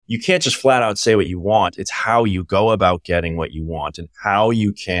you can't just flat out say what you want. It's how you go about getting what you want and how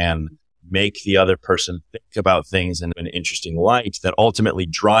you can make the other person think about things in an interesting light that ultimately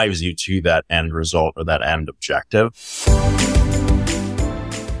drives you to that end result or that end objective.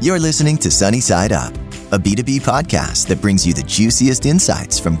 You're listening to Sunny Side Up, a B2B podcast that brings you the juiciest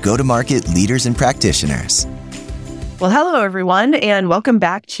insights from go-to-market leaders and practitioners. Well, hello, everyone, and welcome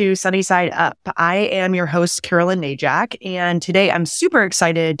back to Sunny Side Up. I am your host, Carolyn Najak, and today I'm super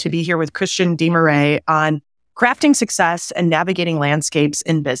excited to be here with Christian Desmarais on crafting success and navigating landscapes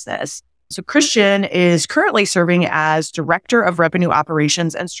in business. So Christian is currently serving as Director of Revenue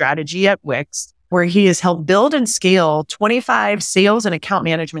Operations and Strategy at Wix, where he has helped build and scale 25 sales and account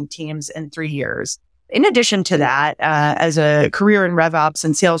management teams in 3 years. In addition to that, as a career in RevOps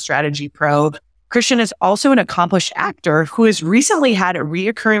and sales strategy pro, Christian is also an accomplished actor who has recently had a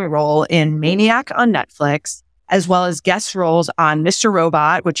reoccurring role in Maniac on Netflix, as well as guest roles on Mr.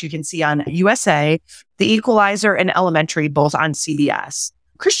 Robot, which you can see on USA, The Equalizer, and Elementary, both on CBS.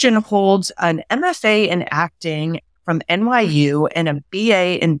 Christian holds an MFA in acting from NYU and a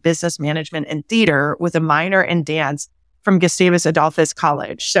BA in business management and theater with a minor in dance from Gustavus Adolphus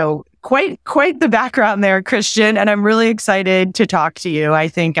College. So quite the background there, Christian, and I'm really excited to talk to you. I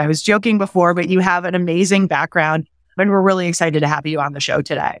think I was joking before, but you have an amazing background, and we're really excited to have you on the show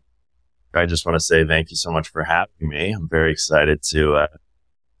today. I just want to say thank you so much for having me. I'm very excited to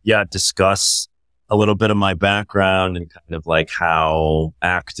discuss a little bit of my background and kind of like how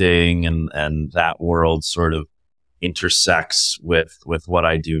acting and that world sort of intersects with what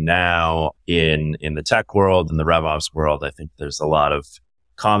I do now in the tech world and the RevOps world. I think there's a lot of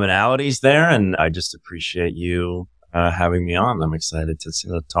commonalities there, and I just appreciate you having me on. I'm excited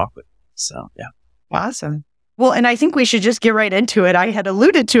to talk with you. So, yeah. Awesome. Well, and I think we should just get right into it. I had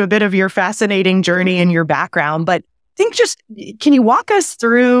alluded to a bit of your fascinating journey and your background, but can you walk us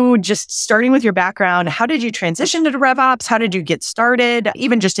through, just starting with your background, how did you transition to RevOps? How did you get started?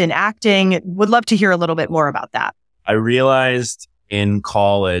 Even just in acting, would love to hear a little bit more about that. I realized in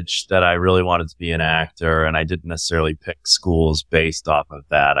college that I really wanted to be an actor, and I didn't necessarily pick schools based off of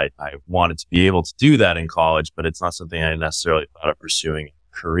that. I wanted to be able to do that in college, but it's not something I necessarily thought of pursuing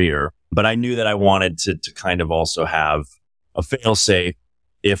a career. But I knew that I wanted to kind of also have a fail-safe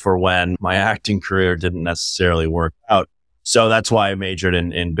if or when my acting career didn't necessarily work out. So that's why I majored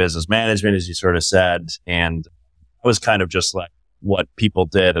in business management, as you sort of said. And I was kind of just like what people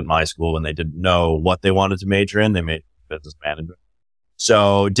did at my school when they didn't know what they wanted to major in. They made business management.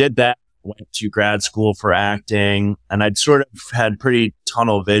 So did that, went to grad school for acting, and I'd sort of had pretty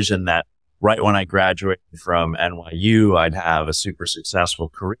tunnel vision that right when I graduated from NYU, I'd have a super successful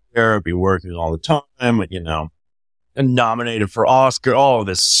career, be working all the time, and nominated for Oscar, all of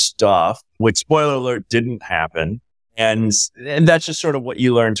this stuff, which, spoiler alert, didn't happen. And that's just sort of what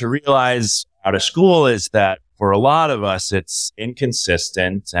you learn to realize out of school, is that for a lot of us, it's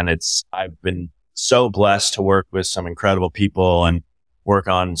inconsistent. And I've been so blessed to work with some incredible people and work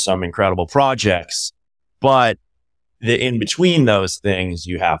on some incredible projects. But in between those things,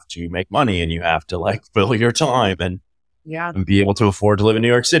 you have to make money and you have to fill your time and be able to afford to live in New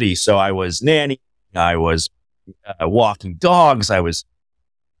York City. So I was nanny, I was walking dogs, I was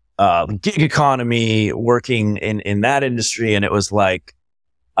gig economy, working in that industry. And it was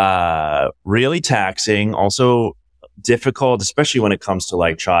really taxing, also difficult, especially when it comes to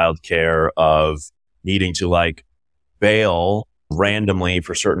childcare, of needing to bail randomly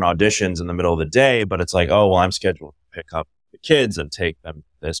for certain auditions in the middle of the day. But it's I'm scheduled to pick up the kids and take them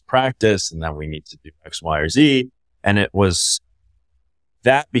to this practice, and then we need to do X, Y, or Z. And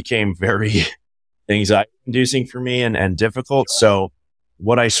that became very anxiety inducing for me and difficult. So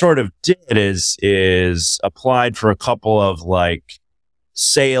what I sort of did is applied for a couple of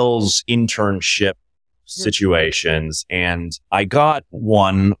sales internship situations, and I got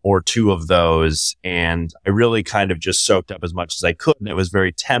one or two of those, and I really kind of just soaked up as much as I could. And it was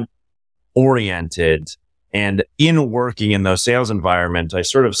very temp oriented. And in working in those sales environments, I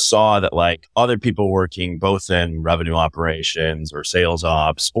sort of saw that other people working both in revenue operations or sales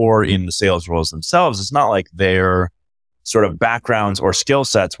ops or in the sales roles themselves, it's not like their sort of backgrounds or skill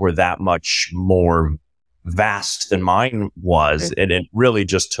sets were that much more vast than mine was. And it really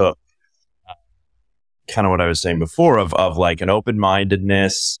just took kind of what I was saying before of an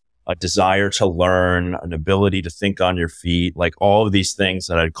open-mindedness, a desire to learn, an ability to think on your feet, all of these things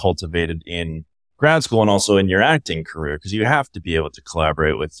that I'd cultivated in grad school and also in your acting career, because you have to be able to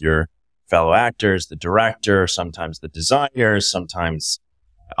collaborate with your fellow actors, the director, sometimes the designers, sometimes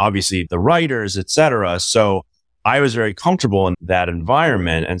obviously the writers, etc. So I was very comfortable in that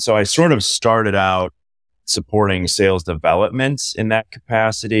environment. And so I sort of started out supporting sales development in that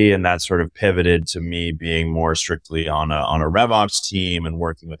capacity. And that sort of pivoted to me being more strictly on a RevOps team and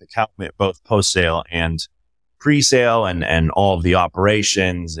working with account, both post-sale and pre-sale and all of the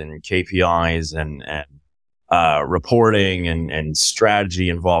operations and KPIs and reporting and strategy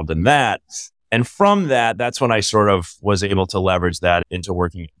involved in that. And from that, that's when I sort of was able to leverage that into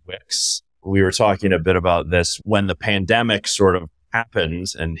working at Wix. We were talking a bit about this when the pandemic sort of happened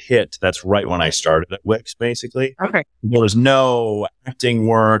and hit. That's right when I started at Wix, basically. Okay. There was no acting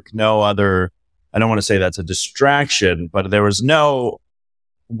work, no other, I don't want to say that's a distraction, but there was no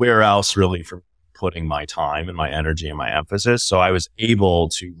where else really for putting my time and my energy and my emphasis. So I was able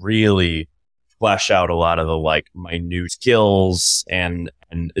to really flesh out a lot of the like minute skills and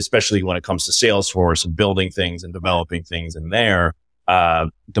especially when it comes to Salesforce and building things and developing things in there,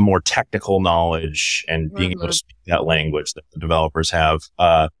 the more technical knowledge and being able to speak that language that the developers have,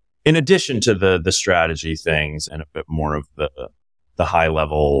 in addition to the strategy things and a bit more of the high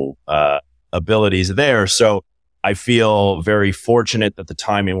level, abilities there. So I feel very fortunate that the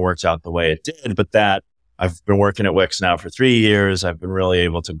timing worked out the way it did, but that I've been working at Wix now for 3 years. I've been really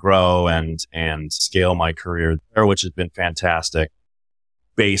able to grow and scale my career there, which has been fantastic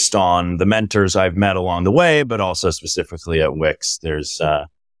based on the mentors I've met along the way, but also specifically at Wix. There's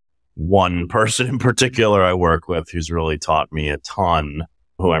one person in particular I work with who's really taught me a ton,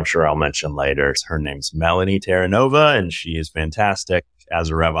 who I'm sure I'll mention later. Her name's Melanie Terranova, and she is fantastic as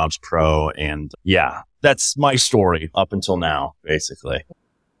a RevOps pro. And yeah, that's my story up until now, basically.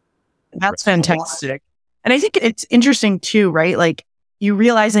 That's fantastic. And I think it's interesting too, right? Like you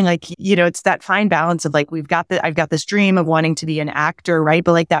realizing like, you know, it's that fine balance of like, I've got this dream of wanting to be an actor, right?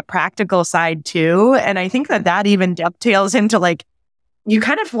 But like that practical side too. And I think that even dovetails into like, you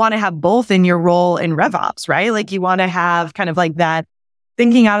kind of want to have both in your role in RevOps, right? Like you want to have kind of like that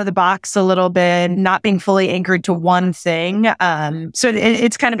thinking out of the box a little bit, not being fully anchored to one thing. So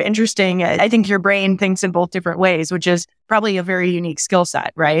it's kind of interesting. I think your brain thinks in both different ways, which is probably a very unique skill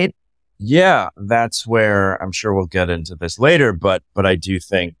set, right? Yeah, that's where I'm sure we'll get into this later, but I do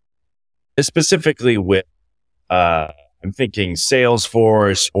think specifically with, I'm thinking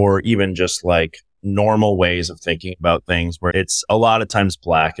Salesforce or even just like normal ways of thinking about things where it's a lot of times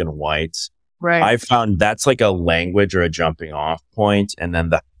black and white. Right. I found that's like a language or a jumping off point. And then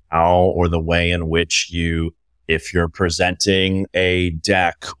the how or the way in which if you're presenting a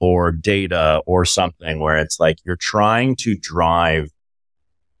deck or data or something where it's like you're trying to drive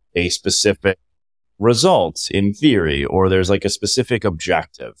a specific result in theory, or there's like a specific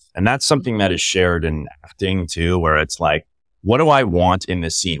objective. And that's something that is shared in acting too, where it's like, what do I want in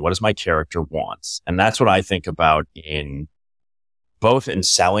this scene? What does my character want? And that's what I think about in both in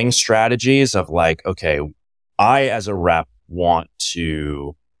selling strategies of like, okay, I as a rep want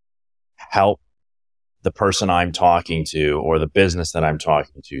to help the person I'm talking to or the business that I'm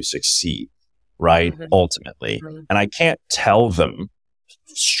talking to succeed, right? Mm-hmm. Ultimately. Mm-hmm. And I can't tell them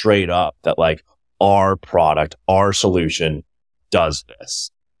straight up that like our product, our solution does this.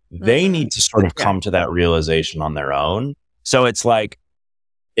 Mm-hmm. They need to sort of come to that realization on their own. So it's like,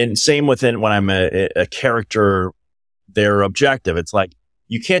 and same within when I'm a character, their objective, it's like,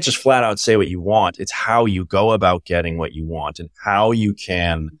 you can't just flat out say what you want. It's how you go about getting what you want and how you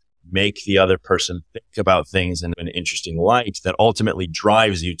can make the other person think about things in an interesting light that ultimately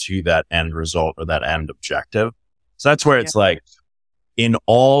drives you to that end result or that end objective. So that's where it's like, in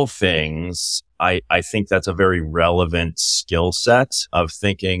all things, I think that's a very relevant skill set of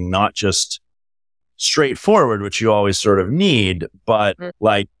thinking, not just straightforward, which you always sort of need, but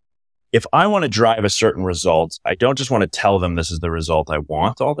like, if I want to drive a certain result, I don't just want to tell them this is the result I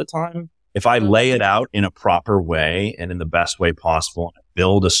want all the time. If I lay it out in a proper way and in the best way possible,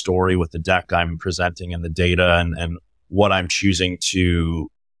 build a story with the deck I'm presenting and the data and what I'm choosing to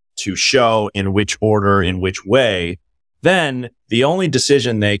show in which order, in which way, then the only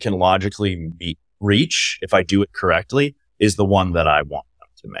decision they can logically reach, if I do it correctly, is the one that I want them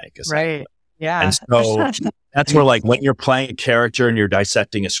to make. Right. Yeah. And so that's where like when you're playing a character and you're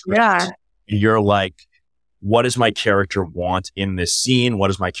dissecting a script, you're like, what does my character want in this scene? What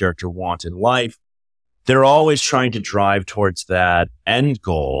does my character want in life? They're always trying to drive towards that end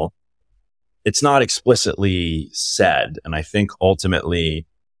goal. It's not explicitly said. And I think ultimately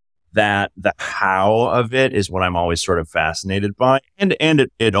that the how of it is what I'm always sort of fascinated by. And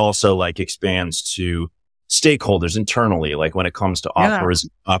it also like expands to stakeholders internally, like when it comes to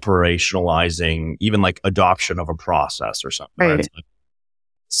operationalizing even like adoption of a process or something. Right. Like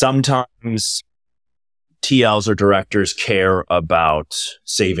sometimes TLs or directors care about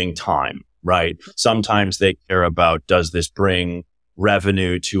saving time, right? Sometimes they care about, does this bring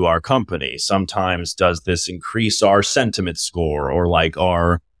revenue to our company? Sometimes does this increase our sentiment score or like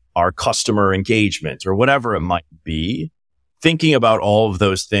our customer engagement or whatever it might be? Thinking about all of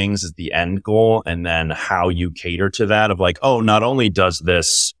those things as the end goal, and then how you cater to that of like, oh, not only does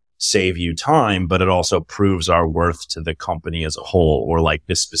this save you time, but it also proves our worth to the company as a whole, or like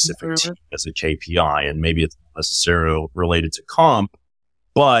this specific team as a KPI. And maybe it's not necessarily related to comp,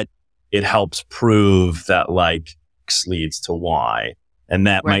 but it helps prove that like X leads to Y. And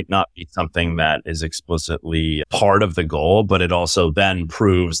that might not be something that is explicitly part of the goal, but it also then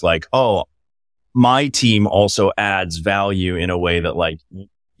proves like, oh, my team also adds value in a way that like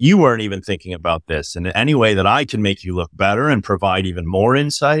you weren't even thinking about this. And any way that I can make you look better and provide even more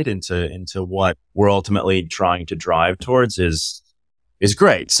insight into what we're ultimately trying to drive towards is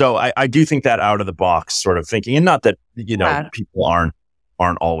great. So I do think that out of the box sort of thinking, and not that, people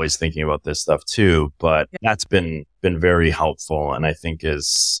aren't always thinking about this stuff too, but that's been very helpful. And I think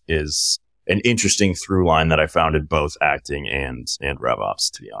is an interesting through line that I found in both acting and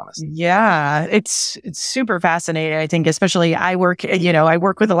RevOps, to be honest. Yeah, it's super fascinating. I think, especially I work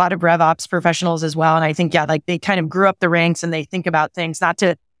with a lot of RevOps professionals as well. And I think, like they kind of grew up the ranks and they think about things not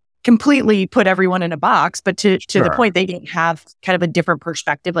to completely put everyone in a box, but to the point they didn't have kind of a different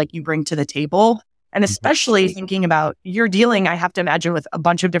perspective like you bring to the table. And especially thinking about you're dealing, I have to imagine, with a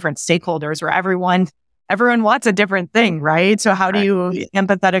bunch of different stakeholders where everyone wants a different thing, right? So how do you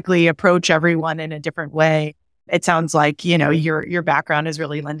empathetically approach everyone in a different way? It sounds like, your background has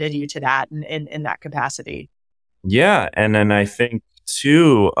really lended you to that in that capacity. Yeah. And then I think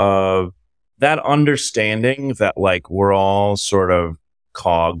too, that understanding that like we're all sort of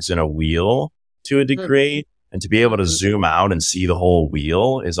cogs in a wheel to a degree, and to be able to zoom out and see the whole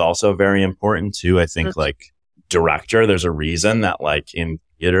wheel is also very important too. I think like director, there's a reason that like in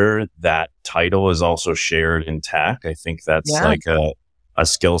theater, that title is also shared in tech. I think that's like a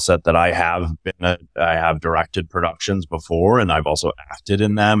skill set that I have directed productions before, and I've also acted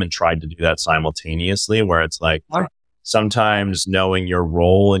in them and tried to do that simultaneously, where it's like sometimes knowing your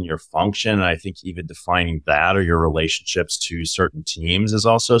role and your function. And I think even defining that or your relationships to certain teams is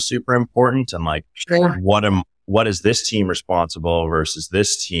also super important. And like, what is this team responsible versus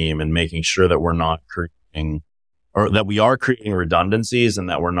this team, and making sure that we're not creating, or that we are creating redundancies and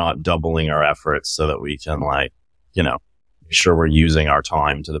that we're not doubling our efforts, so that we can like, make sure we're using our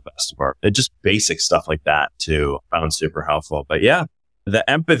time to the best of our, just basic stuff like that too. I found super helpful. But yeah, the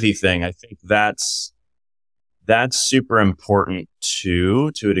empathy thing, I think that's super important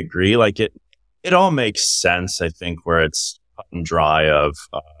too, to a degree. Like it all makes sense, I think, where it's cut and dry of,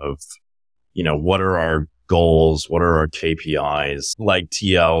 what are our goals? What are our KPIs, like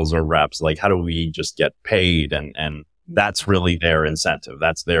TLs or reps? Like, how do we just get paid? And that's really their incentive.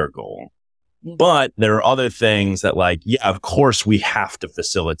 That's their goal. But there are other things that like, of course we have to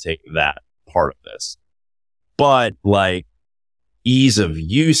facilitate that part of this. But like ease of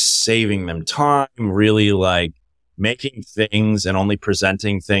use, saving them time, really like making things and only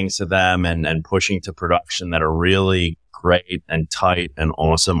presenting things to them and pushing to production that are really great and tight and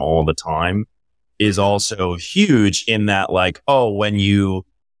awesome all the time is also huge, in that like, when you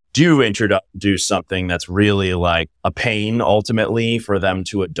do introduce something that's really like a pain ultimately for them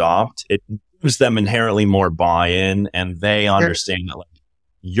to adopt, it gives them inherently more buy-in, and they understand that like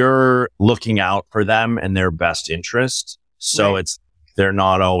you're looking out for them and their best interest. So they're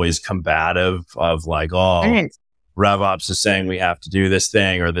not always combative of like, RevOps is saying we have to do this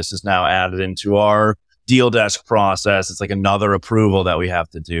thing, or this is now added into our deal desk process. It's like another approval that we have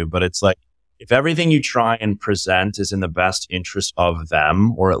to do. But it's like, if everything you try and present is in the best interest of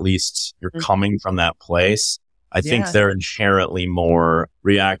them, or at least you're coming from that place, I think they're inherently more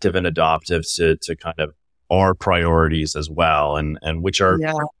reactive and adoptive to kind of our priorities as well, and which are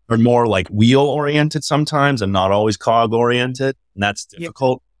more like wheel oriented sometimes and not always cog oriented. And that's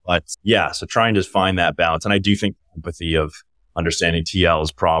difficult. But so trying to find that balance. And I do think empathy of understanding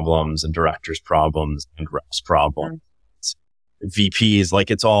TL's problems and directors' problems and reps' problems. VPs, like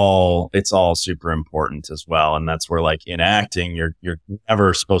it's all super important as well. And that's where like in acting, you're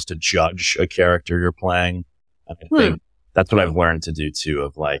never supposed to judge a character you're playing. And I think that's what I've learned to do too,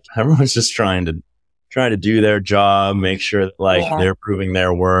 of like, everyone's just trying to do their job, make sure that like they're proving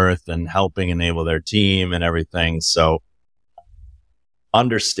their worth and helping enable their team and everything. So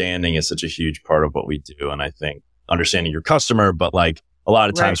understanding is such a huge part of what we do. And I think understanding your customer, but like a lot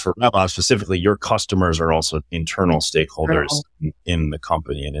of times for RevOps specifically, your customers are also internal stakeholders in the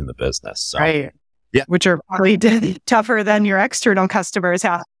company and in the business. So, which are probably tougher than your external customers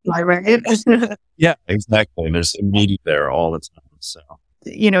have. Yeah, exactly. There's immediate there all the time. So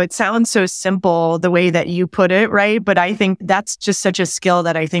it sounds so simple the way that you put it, right? But I think that's just such a skill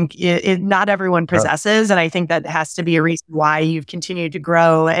that I think not everyone possesses. And I think that has to be a reason why you've continued to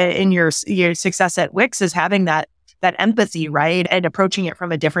grow in your success at Wix, is having that empathy, right? And approaching it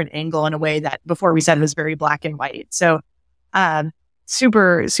from a different angle in a way that before we said it was very black and white. So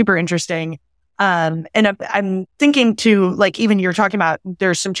super, super interesting. And I'm thinking too, like, even you're talking about,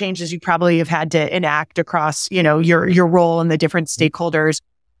 there's some changes you probably have had to enact across, your role and the different stakeholders.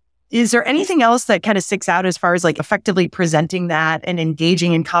 Is there anything else that kind of sticks out as far as like effectively presenting that and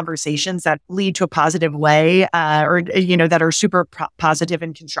engaging in conversations that lead to a positive way, or that are super positive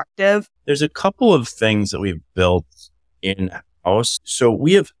and constructive? There's a couple of things that we've built in-house. So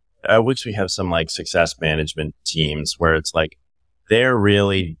we have, at Wix, we have some like success management teams where it's like, they're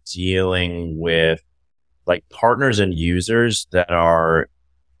really dealing with like partners and users that are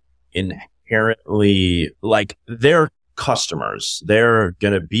inherently like they're customers. They're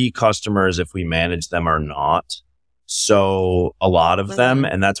going to be customers if we manage them or not. So a lot of them,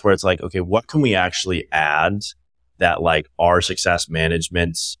 and that's where it's like, okay, what can we actually add that like our success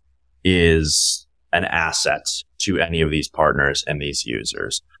management is an asset to any of these partners and these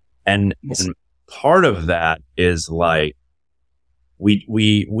users? And part of that is like,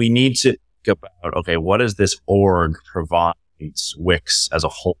 we need to think about, okay, what does this org provide Wix as a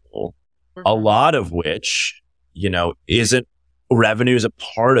whole? A lot of which, isn't revenue is a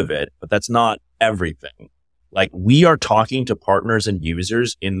part of it, but that's not everything. Like, we are talking to partners and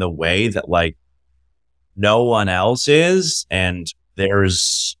users in the way that like no one else is. And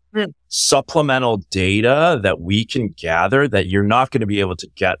there's supplemental data that we can gather that you're not going to be able to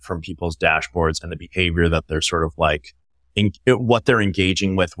get from people's dashboards and the behavior that they're sort of like what they're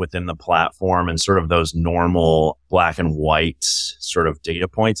engaging with within the platform, and sort of those normal black and white sort of data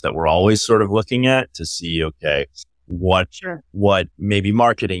points that we're always sort of looking at to see, okay, what maybe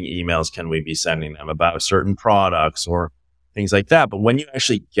marketing emails can we be sending them about certain products or things like that. But when you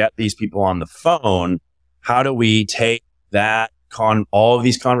actually get these people on the phone, how do we take that all of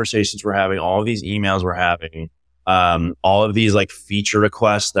these conversations we're having, all of these emails we're having, all of these like feature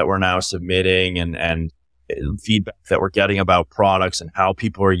requests that we're now submitting and feedback that we're getting about products and how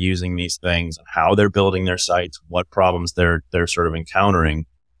people are using these things and how they're building their sites, what problems they're sort of encountering.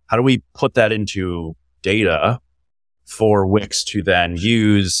 How do we put that into data for Wix to then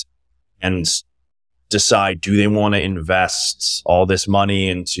use and decide, do they want to invest all this money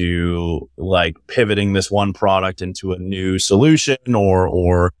into like pivoting this one product into a new solution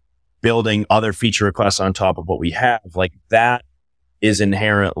or building other feature requests on top of what we have? Like, that is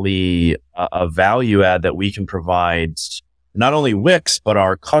inherently a value add that we can provide not only Wix, but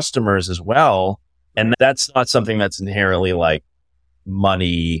our customers as well. And that's not something that's inherently like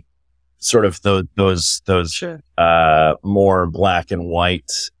money, sort of those more black and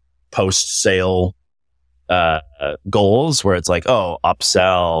white post-sale goals where it's like, oh,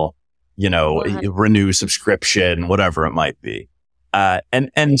 upsell, renew subscription, whatever it might be.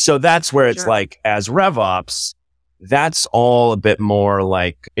 And so that's where it's like, as RevOps, that's all a bit more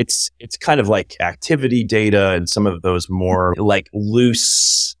like it's kind of like activity data and some of those more like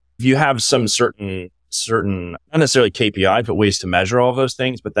loose. You have some certain not necessarily KPI, but ways to measure all of those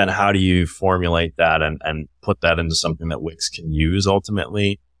things. But then how do you formulate that and put that into something that Wix can use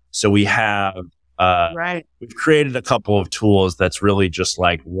ultimately? So we have we've created a couple of tools that's really just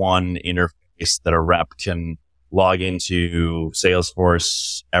like one interface that a rep can log into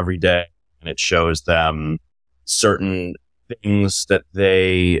Salesforce every day, and it shows them certain things that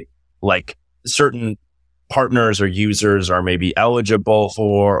they like, certain partners or users are maybe eligible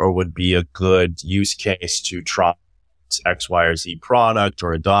for or would be a good use case to try X, Y, or Z product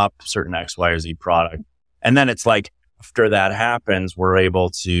or adopt certain X, Y, or Z product. And then it's like, after that happens, we're able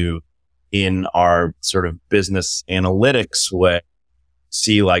to, in our sort of business analytics way,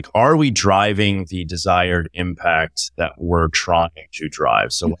 see like, are we driving the desired impact that we're trying to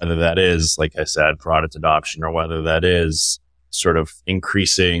drive? So whether that is, like I said, product adoption, or whether that is sort of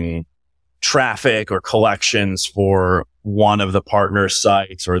increasing traffic or collections for one of the partner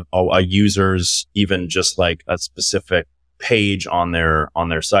sites, or a user's even just like a specific page on their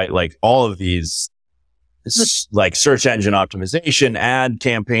site, like all of these like search engine optimization, ad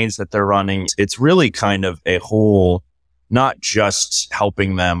campaigns that they're running. It's really kind of a whole, not just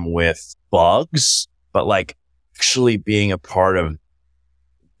helping them with bugs, but like actually being a part of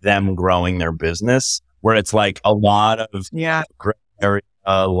them growing their business, where it's like a lot of gray area,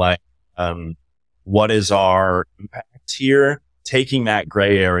 like, what is our impact here? Taking that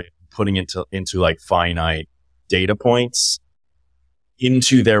gray area, putting it into like finite data points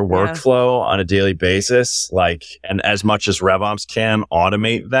into their workflow on a daily basis, like, and as much as RevOps can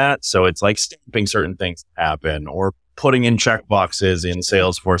automate that. So it's like stamping certain things to happen or putting in checkboxes in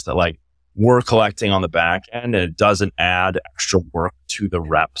Salesforce that like we're collecting on the back end, and it doesn't add extra work to the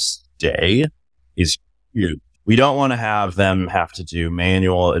rep's day is huge. We don't want to have them have to do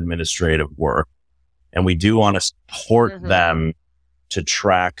manual administrative work. And we do want to support them to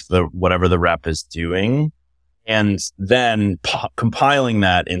track whatever the rep is doing. And then compiling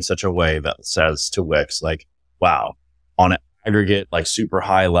that in such a way that says to Wix, like, wow, on an aggregate, like super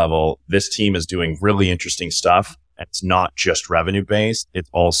high level, this team is doing really interesting stuff. It's not just revenue based. It's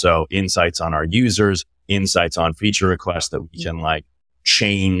also insights on our users, insights on feature requests that we can like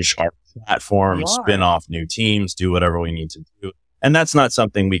change our platform, spin off new teams, do whatever we need to do. And that's not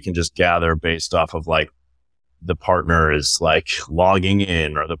something we can just gather based off of like the partner is like logging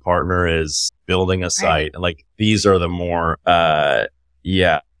in or the partner is building a site. Like these are the more,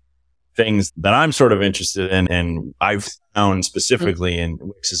 things that I'm sort of interested in. And I've found specifically in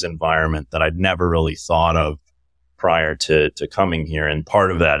Wix's environment that I'd never really thought of prior to coming here. And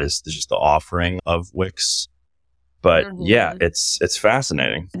part of that is just the offering of Wix. But it's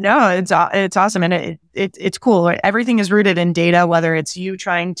fascinating. No, it's awesome. And it's cool. Everything is rooted in data, whether it's you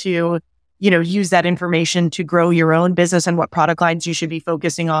trying to, use that information to grow your own business and what product lines you should be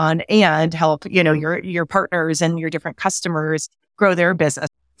focusing on and help, your partners and your different customers grow their business.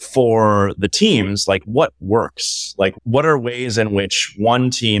 For the teams, like what works? Like what are ways in which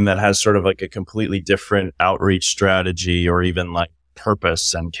one team that has sort of like a completely different outreach strategy or even like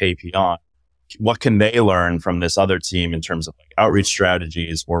purpose and KPI, what can they learn from this other team in terms of like outreach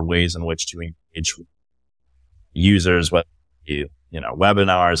strategies or ways in which to engage with users, whether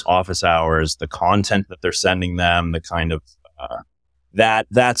webinars, office hours, the content that they're sending them, the kind of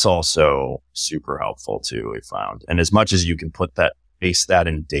that's also super helpful too, we found. And as much as you can base that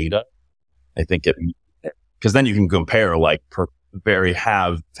in data, I think because then you can compare like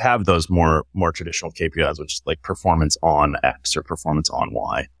have those more traditional KPIs, which is like performance on X or performance on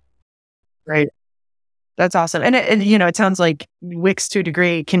Y. Right. That's awesome. And it sounds like Wix to a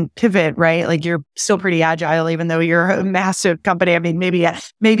degree can pivot, right? Like you're still pretty agile, even though you're a massive company. I mean, maybe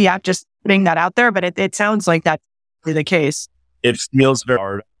I'm just putting that out there, but it sounds like that's the case. It feels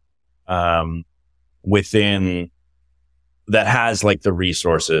very hard within that has like the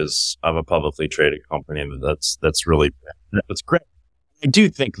resources of a publicly traded company. That's great. I do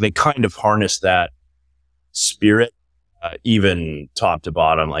think they kind of harness that spirit, even top to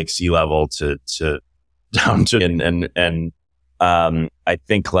bottom, like C-level to down to, and I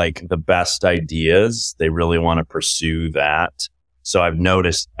think like the best ideas, they really want to pursue that. So I've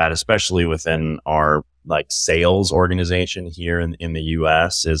noticed that especially within our like sales organization here in the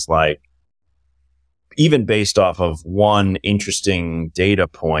US is like, even based off of one interesting data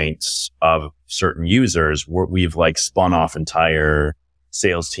points of certain users, we've like spun off entire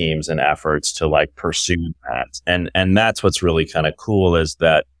sales teams and efforts to like pursue that. And that's what's really kind of cool is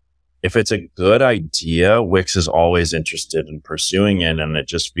that if it's a good idea, Wix is always interested in pursuing it. And it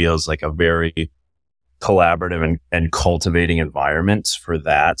just feels like a very collaborative and cultivating environment for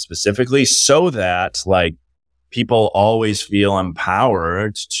that specifically, so that like people always feel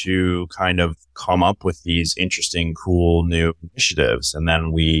empowered to kind of come up with these interesting, cool new initiatives. And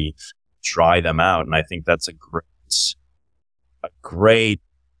then we try them out. And I think that's a great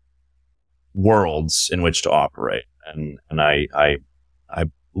worlds in which to operate. And I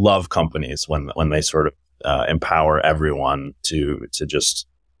love companies when they sort of empower everyone to just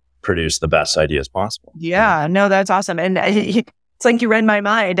produce the best ideas possible. Yeah, no, that's awesome. And it's like you read my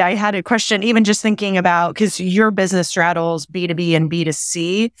mind. I had a question, even just thinking about, because your business straddles B2B and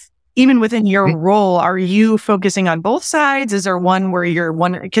B2C. Even within your role, are you focusing on both sides? Is there one where you're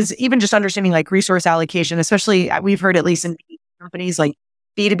because even just understanding like resource allocation, especially we've heard at least in companies like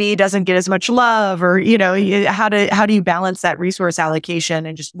B2B doesn't get as much love, or, how do you balance that resource allocation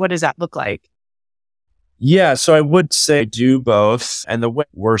and just what does that look like? Yeah, so I would say do both. And the way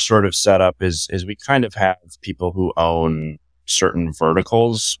we're sort of set up is we kind of have people who own certain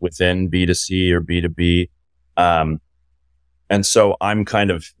verticals within B2C or B2B. And so I'm kind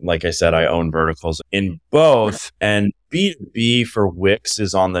of, like I said, I own verticals in both, and B2B for Wix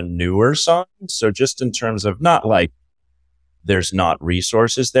is on the newer side. So just in terms of not like there's not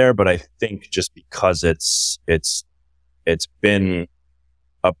resources there, but I think just because it's been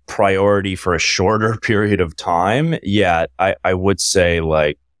a priority for a shorter period of time, yet I would say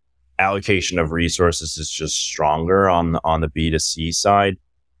like allocation of resources is just stronger on the B2C side.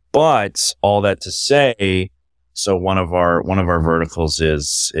 But all that to say, so one of our verticals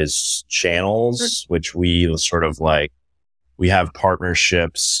is channels, which we sort of like, We have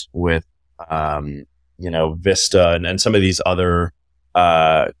partnerships with, Vista and some of these other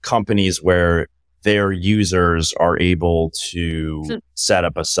companies where their users are able to set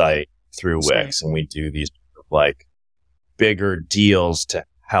up a site through Wix, and we do these like bigger deals to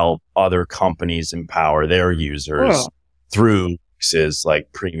help other companies empower their users through Wix's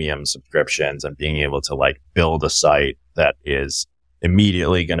like premium subscriptions and being able to like build a site that is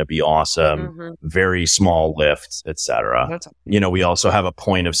immediately going to be awesome, very small lifts, etc. We also have a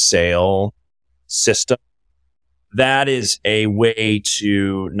point of sale system. That is a way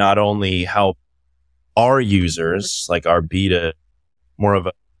to not only help our users, like our beta, more of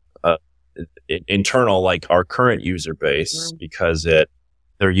a internal, like our current user base, because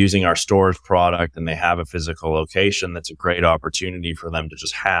they're using our stores product and they have a physical location. That's a great opportunity for them to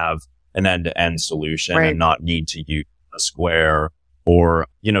just have an end-to-end solution and not need to use a Square or,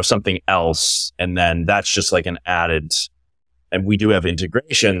 something else. And then that's just like an added, and we do have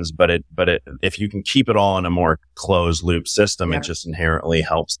integrations, but if you can keep it all in a more closed loop system, it just inherently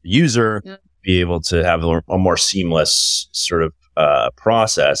helps the user be able to have a more seamless sort of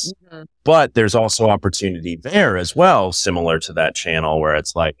process. But there's also opportunity there as well, similar to that channel where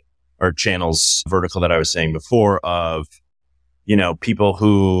it's like our channels vertical that I was saying before of, people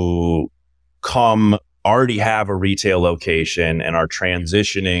who already have a retail location and are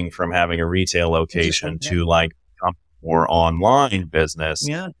transitioning from having a retail location to like more online business.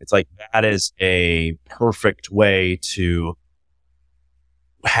 It's like that is a perfect way to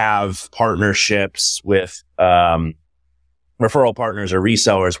have partnerships with referral partners or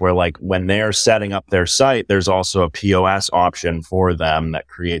resellers where like when they're setting up their site, there's also a POS option for them that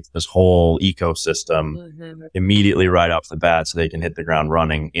creates this whole ecosystem immediately right off the bat so they can hit the ground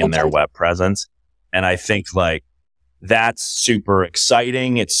running in their web presence. And I think like that's super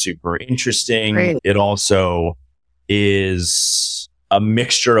exciting. It's super interesting. Great. It also is a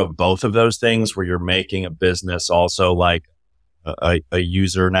mixture of both of those things where you're making a business also like a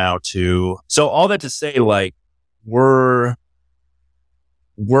user now too. So all that to say, like we're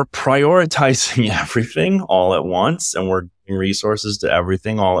prioritizing everything all at once and we're giving resources to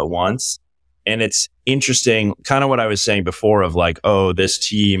everything all at once. And it's interesting, kind of what I was saying before of like, oh, this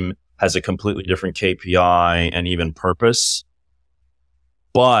team has a completely different KPI and even purpose.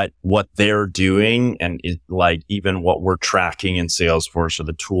 But what they're doing and like even what we're tracking in Salesforce or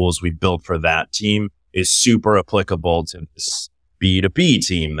the tools we built for that team is super applicable to this B2B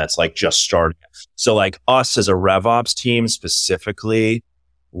team that's like just starting. So like us as a RevOps team specifically,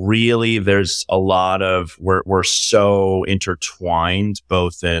 really there's a lot of, we're so intertwined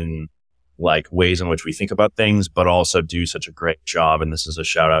both in like ways in which we think about things, but also do such a great job. And this is a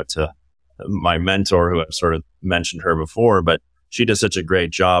shout out to my mentor who I've sort of mentioned her before, but she does such a great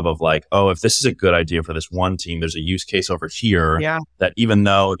job of like, oh, if this is a good idea for this one team, there's a use case over here that even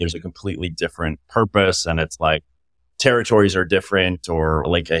though there's a completely different purpose and it's like territories are different, or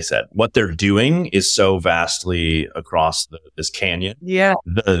like I said, what they're doing is so vastly across this canyon.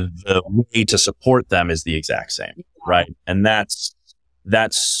 The way to support them is the exact same. Right. And that's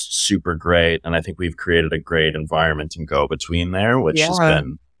super great. And I think we've created a great environment and go between there, which has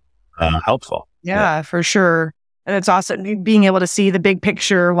been helpful. Yeah, for sure. And it's awesome being able to see the big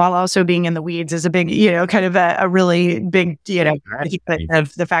picture while also being in the weeds is a big, kind of a really big,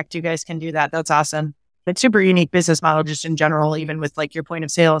 of the fact you guys can do that. That's awesome. It's super unique business model just in general, even with like your point of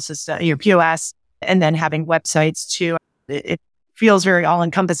sale system, your POS, and then having websites too. It feels very all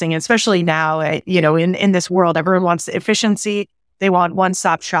encompassing, especially now, in this world, everyone wants efficiency. They want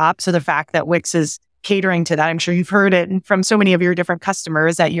one-stop shop. So the fact that Wix is catering to that, I'm sure you've heard it from so many of your different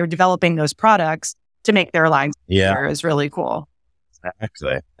customers that you're developing those products to make their lives easier is really cool.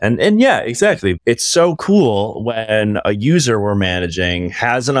 Exactly. And yeah, exactly. It's so cool when a user we're managing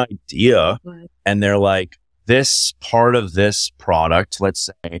has an idea and they're like, this part of this product, let's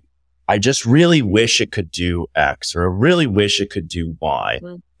say, I just really wish it could do X or I really wish it could do Y.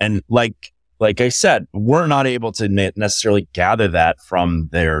 And like I said, we're not able to necessarily gather that from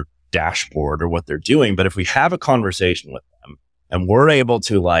their dashboard or what they're doing. But if we have a conversation with them and we're able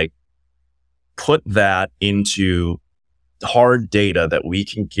to like put that into hard data that we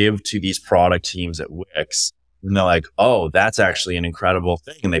can give to these product teams at Wix, and they're like, oh, that's actually an incredible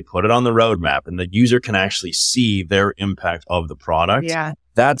thing. And they put it on the roadmap and the user can actually see their impact of the product. Yeah.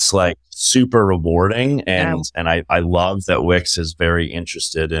 That's like super rewarding. And I love that Wix is very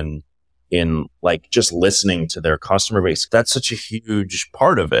interested in like just listening to their customer base. That's such a huge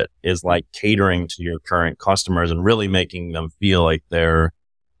part of it, is like catering to your current customers and really making them feel like they're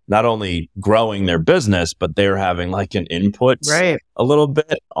not only growing their business, but they're having like an input a little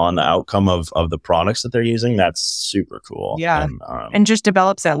bit on the outcome of the products that they're using. That's super cool. Yeah. And just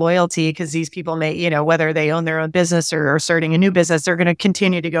develops that loyalty, because these people may, whether they own their own business or starting a new business, they're going to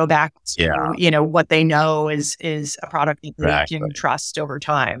continue to go back to, what they know is a product that they can trust over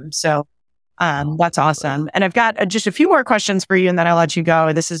time. So that's awesome. And I've got just a few more questions for you, and then I'll let you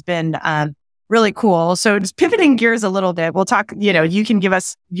go. This has been really cool. So just pivoting gears a little bit, we'll talk, you can give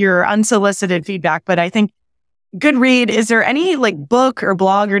us your unsolicited feedback, but I think good read. Is there any like book or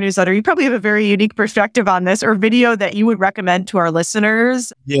blog or newsletter? You probably have a very unique perspective on this, or video that you would recommend to our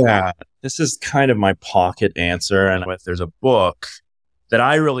listeners? Yeah, this is kind of my pocket answer. And if there's a book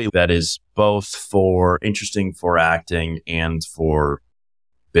that is both interesting for acting and for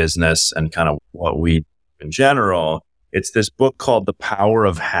business and kind of what we do in general, it's this book called The Power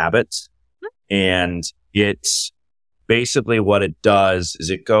of Habit. And it's basically what it does is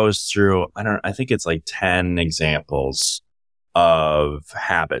it goes through, I think it's like 10 examples of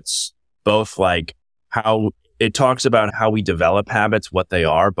habits, both like how it talks about how we develop habits, what they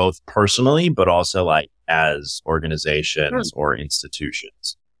are, both personally, but also like as organizations or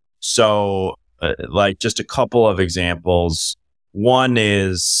institutions. So like just a couple of examples. One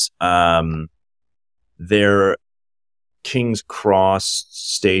is King's Cross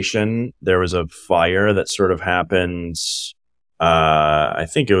Station, there was a fire that sort of happened, I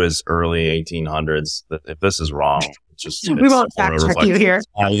think it was early 1800s. If this is wrong, we won't fact check you here.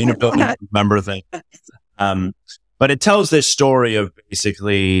 You don't remember things. But it tells this story of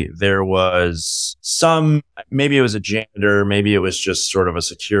basically there was maybe it was a janitor, maybe it was just sort of a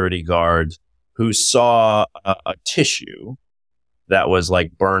security guard who saw a tissue that was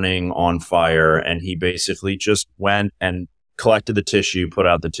like burning on fire. And he basically just went and collected the tissue, put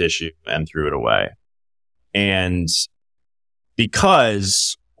out the tissue and threw it away. And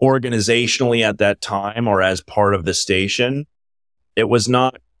because organizationally at that time, or as part of the station, it was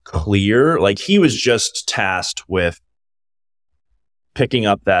not clear, like he was just tasked with picking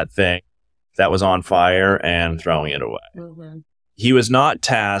up that thing that was on fire and throwing it away. Mm-hmm. He was not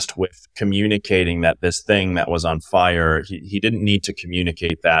tasked with communicating that this thing that was on fire, he didn't need to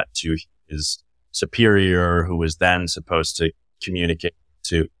communicate that to his superior, who was then supposed to communicate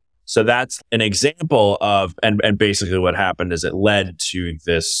to. So that's an example of, and basically what happened is it led to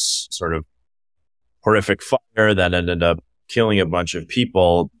this sort of horrific fire that ended up killing a bunch of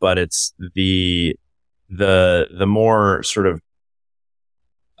people. But it's the more sort of,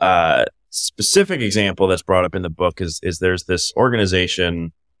 specific example that's brought up in the book is there's this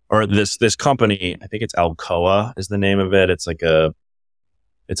organization or this company, I think it's Alcoa is the name of it. It's like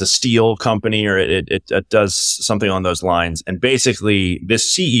it's a steel company, or it does something on those lines. And basically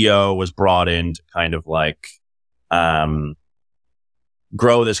this CEO was brought in to kind of like, grow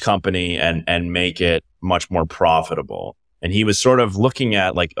this company and make it much more profitable. And he was sort of looking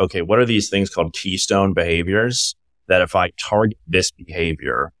at like, okay, what are these things called keystone behaviors that if I target this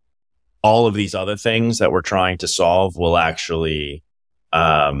behavior, all of these other things that we're trying to solve will actually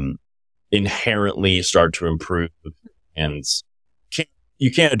inherently start to improve. And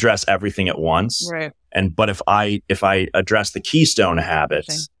you can't address everything at once. Right. But if I address the keystone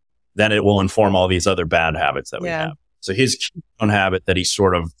habits, then it will inform all these other bad habits that we have. So his keystone habit that he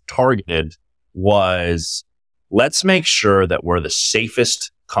sort of targeted was, let's make sure that we're the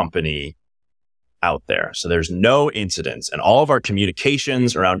safest company out there. So there's no incidents, and all of our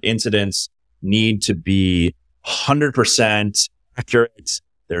communications around incidents need to be 100% accurate.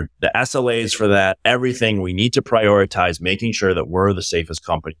 The SLAs for that, everything, we need to prioritize making sure that we're the safest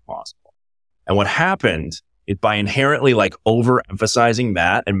company possible. And what happened is by inherently like overemphasizing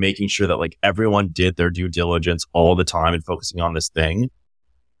that and making sure that like everyone did their due diligence all the time and focusing on this thing,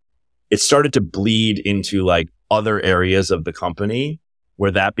 it started to bleed into like other areas of the company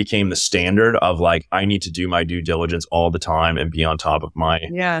where that became the standard of like, I need to do my due diligence all the time and be on top of my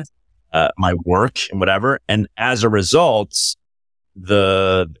my work and whatever. And as a result,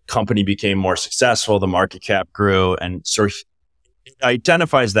 the company became more successful, the market cap grew, and so it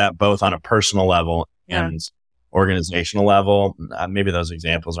identifies that both on a personal level and organizational level. Maybe those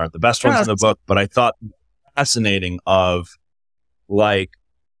examples aren't the best ones in the book, but I thought fascinating of like,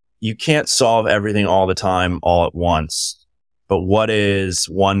 you can't solve everything all the time, all at once. But what is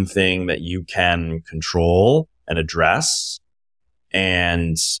one thing that you can control and address,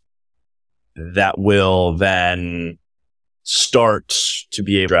 and that will then start to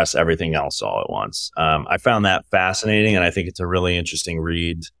be able to address everything else all at once? I found that fascinating, and I think it's a really interesting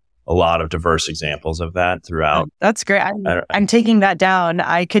read a lot of diverse examples of that throughout. That's great. I'm taking that down.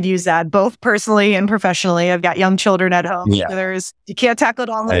 I could use that both personally and professionally. I've got young children at home. Yeah. So you can't tackle it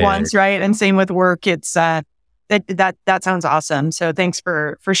all at once, right? And same with work. It's that sounds awesome. So thanks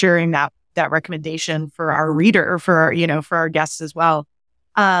for sharing that recommendation for our reader, for our guests as well.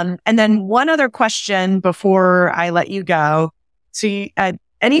 And then one other question before I let you go. So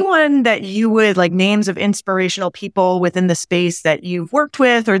anyone that you would like, names of inspirational people within the space that you've worked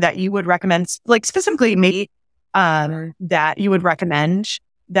with or that you would recommend, like specifically me, that you would recommend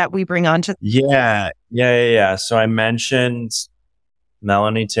that we bring on to? Yeah. So I mentioned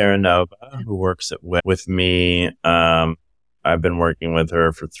Melanie Terranova, who works with me. I've been working with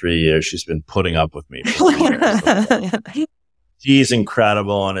her for 3 years. She's been putting up with me for 3 years. She's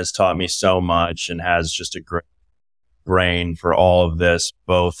incredible and has taught me so much and has just a great brain for all of this,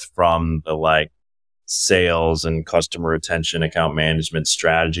 both from the like sales and customer retention, account management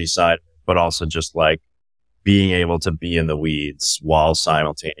strategy side, but also just like being able to be in the weeds while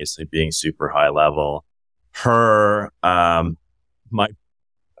simultaneously being super high level. Her, I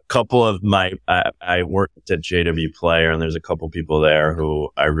worked at JW Player, and there's a couple people there who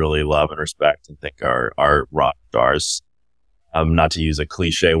I really love and respect and think are rock stars. Not to use a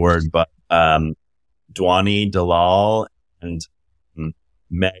cliche word, but Dwani Dalal and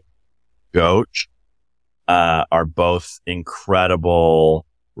Meg Goch are both incredible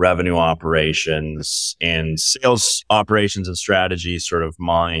revenue operations and sales operations and strategy sort of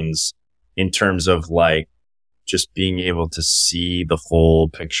minds in terms of like just being able to see the whole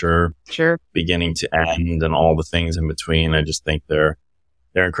picture, beginning to end, and all the things in between. I just think they're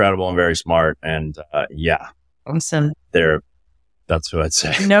incredible and very smart, and awesome. That's who I'd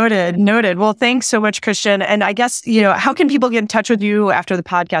say. Noted. Well, thanks so much, Christian. And I guess, how can people get in touch with you after the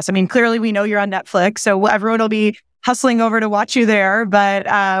podcast? I mean, clearly we know you're on Netflix, so everyone will be hustling over to watch you there. But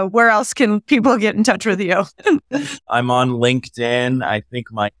where else can people get in touch with you? I'm on LinkedIn. I think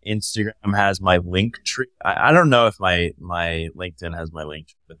my Instagram has my link tree. I don't know if my LinkedIn has my link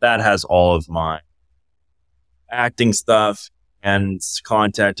tree, but that has all of my acting stuff and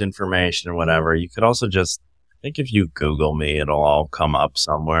contact information and whatever. You could also I think if you Google me, it'll all come up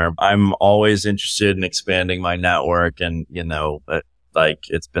somewhere. I'm always interested in expanding my network, and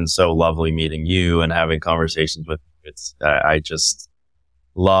it's been so lovely meeting you and having conversations with you. I just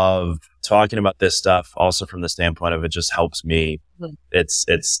love talking about this stuff. Also, from the standpoint of it just helps me.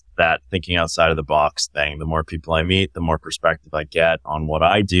 It's that thinking outside of the box thing. The more people I meet, the more perspective I get on what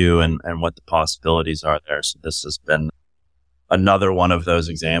I do and what the possibilities are there. So this has been another one of those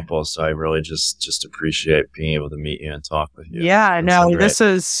examples. So I really just appreciate being able to meet you and talk with you. Yeah, this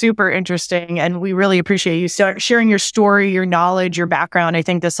is super interesting. And we really appreciate you sharing your story, your knowledge, your background. I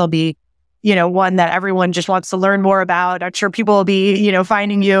think this will be, one that everyone just wants to learn more about. I'm sure people will be,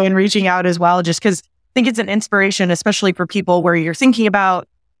 finding you and reaching out as well, just because I think it's an inspiration, especially for people where you're thinking about,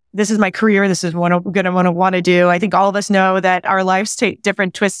 this is my career, this is what I'm going to want to do. I think all of us know that our lives take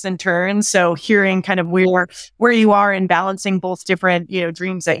different twists and turns. So hearing kind of where you are and balancing both different,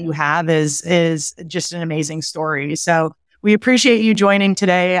 dreams that you have is just an amazing story. So we appreciate you joining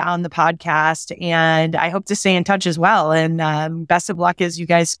today on the podcast, and I hope to stay in touch as well. And best of luck as you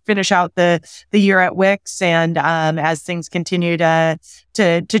guys finish out the year at Wix, and as things continue to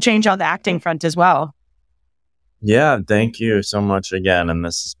change on the acting front as well. Yeah, thank you so much again. And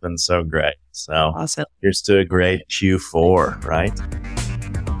this has been so great. So awesome. Here's to a great Q4, right?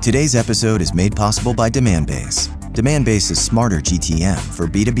 Today's episode is made possible by Demandbase. Demandbase is smarter GTM for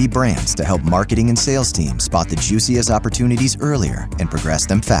B2B brands to help marketing and sales teams spot the juiciest opportunities earlier and progress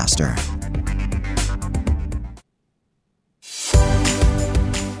them faster.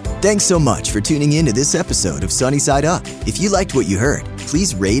 Thanks so much for tuning in to this episode of Sunny Side Up. If you liked what you heard,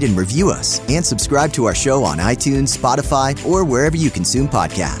 please rate and review us and subscribe to our show on iTunes, Spotify, or wherever you consume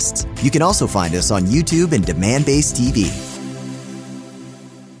podcasts. You can also find us on YouTube and Demandbase TV.